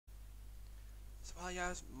Hi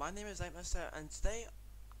guys, my name is Nightmaster, and today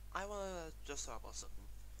I wanna just talk about something.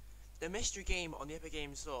 The mystery game on the Epic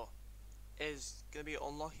Games Store is gonna be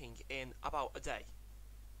unlocking in about a day.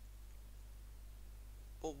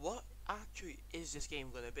 But what actually is this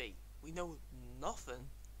game gonna be? We know nothing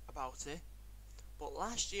about it, but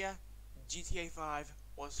last year GTA 5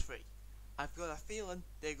 was free. I've got a feeling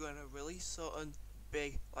they're gonna release something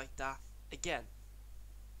big like that again.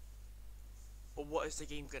 But what is the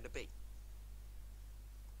game gonna be?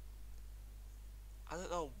 I don't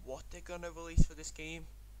know what they're gonna release for this game.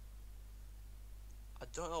 I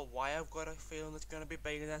don't know why I've got a feeling it's gonna be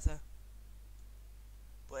Bayonetta.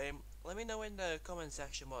 But let me know in the comment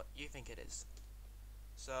section what you think it is.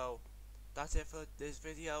 So that's it for this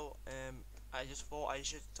video. I just thought I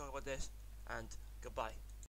should talk about this, and goodbye.